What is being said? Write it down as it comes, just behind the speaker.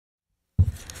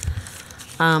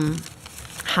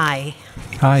Hi.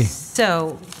 Hi.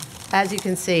 So, as you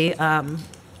can see, I'm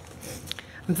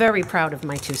very proud of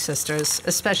my two sisters,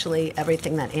 especially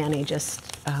everything that Annie just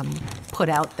put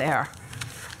out there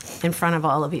in front of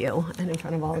all of you,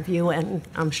 and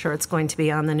I'm sure it's going to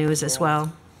be on the news as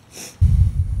well.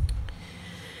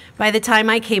 By the time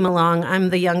I came along, I'm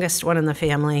the youngest one in the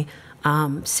family.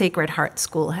 Sacred Heart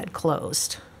School had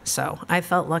closed, so I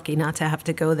felt lucky not to have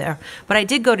to go there. But I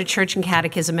did go to church and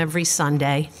catechism every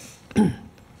Sunday.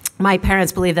 My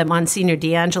parents believe that Monsignor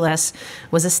DeAngelis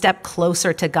was a step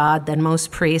closer to God than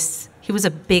most priests. He was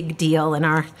a big deal in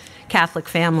our Catholic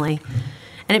family.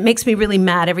 And it makes me really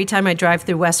mad every time I drive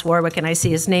through West Warwick and I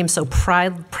see his name so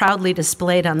proudly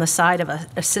displayed on the side of an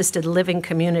assisted living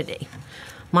community,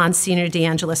 Monsignor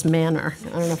DeAngelis Manor. I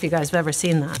don't know if you guys have ever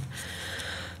seen that.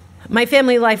 My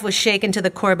family life was shaken to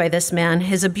the core by this man.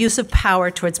 His abusive power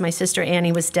towards my sister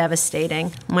Annie was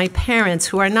devastating. My parents,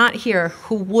 who are not here,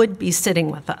 who would be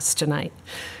sitting with us tonight,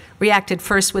 reacted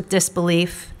first with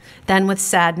disbelief, then with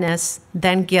sadness,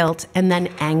 then guilt, and then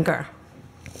anger.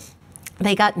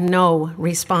 They got no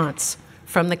response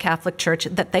from the Catholic Church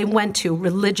that they went to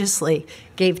religiously,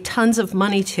 gave tons of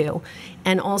money to,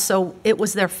 and also it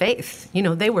was their faith. You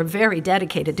know, they were very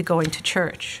dedicated to going to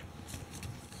church.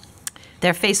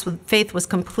 Their faith was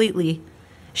completely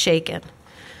shaken.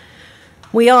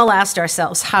 We all asked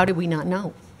ourselves, how did we not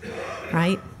know,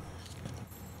 right?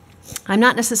 I'm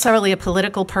not necessarily a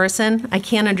political person. I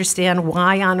can't understand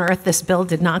why on earth this bill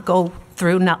did not go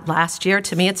through last year.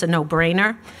 To me, it's a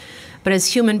no-brainer. But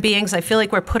as human beings, I feel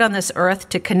like we're put on this earth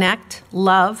to connect,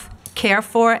 love, care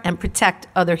for, and protect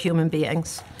other human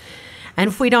beings. And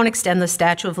if we don't extend the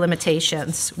statute of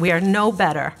limitations, we are no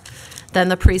better than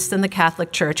the priests in the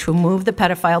Catholic Church who moved the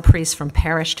pedophile priests from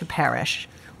parish to parish.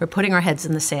 We're putting our heads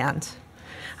in the sand.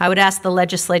 I would ask the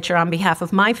legislature on behalf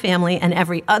of my family and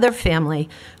every other family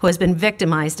who has been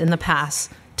victimized in the past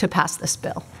to pass this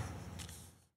bill.